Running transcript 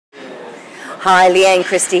Hi, Leanne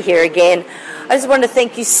Christie here again. I just want to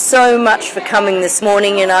thank you so much for coming this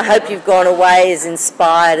morning, and I hope you've gone away as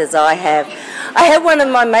inspired as I have. I have one of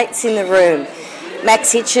my mates in the room,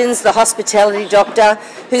 Max Hitchins, the hospitality doctor,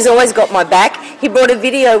 who's always got my back. He brought a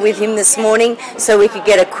video with him this morning so we could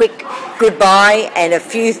get a quick goodbye and a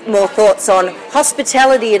few more thoughts on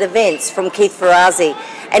hospitality at events from Keith Ferrazzi.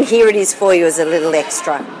 And here it is for you as a little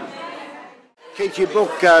extra. Keith, your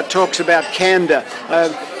book talks about candor.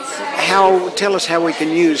 Tell us how we can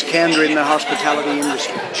use candor in the hospitality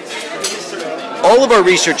industry. All of our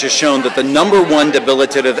research has shown that the number one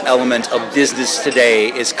debilitative element of business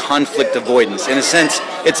today is conflict avoidance. In a sense,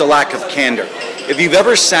 it's a lack of candor. If you've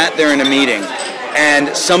ever sat there in a meeting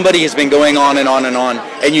and somebody has been going on and on and on,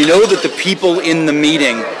 and you know that the people in the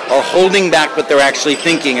meeting are holding back what they're actually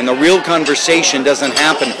thinking, and the real conversation doesn't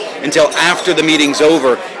happen until after the meeting's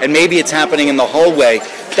over, and maybe it's happening in the hallway,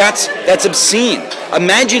 that's obscene.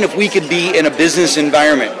 Imagine if we could be in a business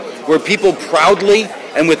environment where people proudly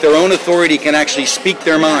and with their own authority can actually speak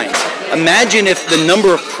their minds. Imagine if the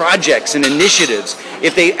number of projects and initiatives,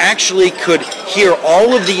 if they actually could hear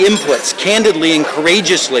all of the inputs candidly and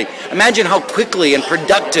courageously. Imagine how quickly and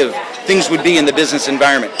productive things would be in the business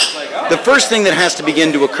environment. The first thing that has to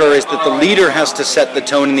begin to occur is that the leader has to set the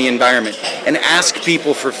tone in the environment and ask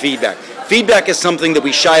people for feedback. Feedback is something that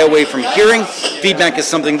we shy away from hearing. Feedback is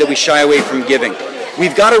something that we shy away from giving.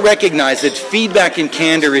 We've got to recognize that feedback and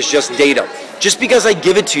candor is just data. Just because I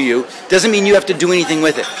give it to you doesn't mean you have to do anything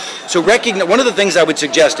with it. So one of the things I would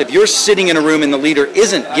suggest, if you're sitting in a room and the leader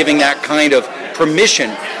isn't giving that kind of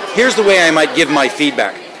permission, here's the way I might give my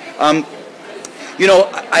feedback. I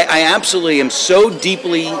absolutely am so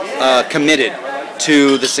deeply committed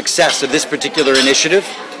to the success of this particular initiative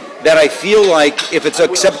that I feel like if it's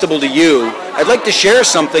acceptable to you, I'd like to share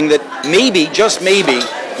something that maybe, just maybe,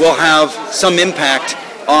 will have some impact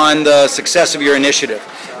on the success of your initiative.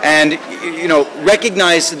 And,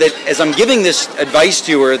 recognize that as I'm giving this advice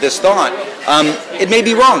to you or this thought, it may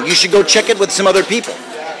be wrong. You should go check it with some other people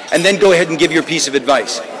and then go ahead and give your piece of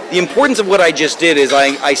advice. The importance of what I just did is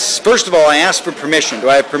first of all, I asked for permission. Do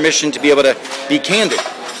I have permission to be able to be candid?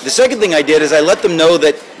 The second thing I did is I let them know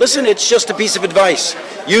that, listen, it's just a piece of advice.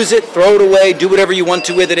 Use it, throw it away, do whatever you want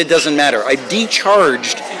to with it, it doesn't matter. I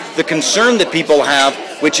decharged the concern that people have,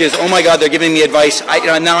 which is, oh my God, they're giving me advice.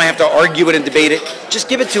 Now I have to argue it and debate it. Just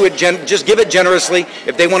give it to it. Just give it generously.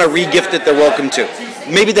 If they want to re-gift it, they're welcome to.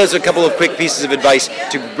 Maybe there's a couple of quick pieces of advice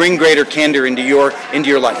to bring greater candor into your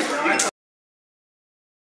life.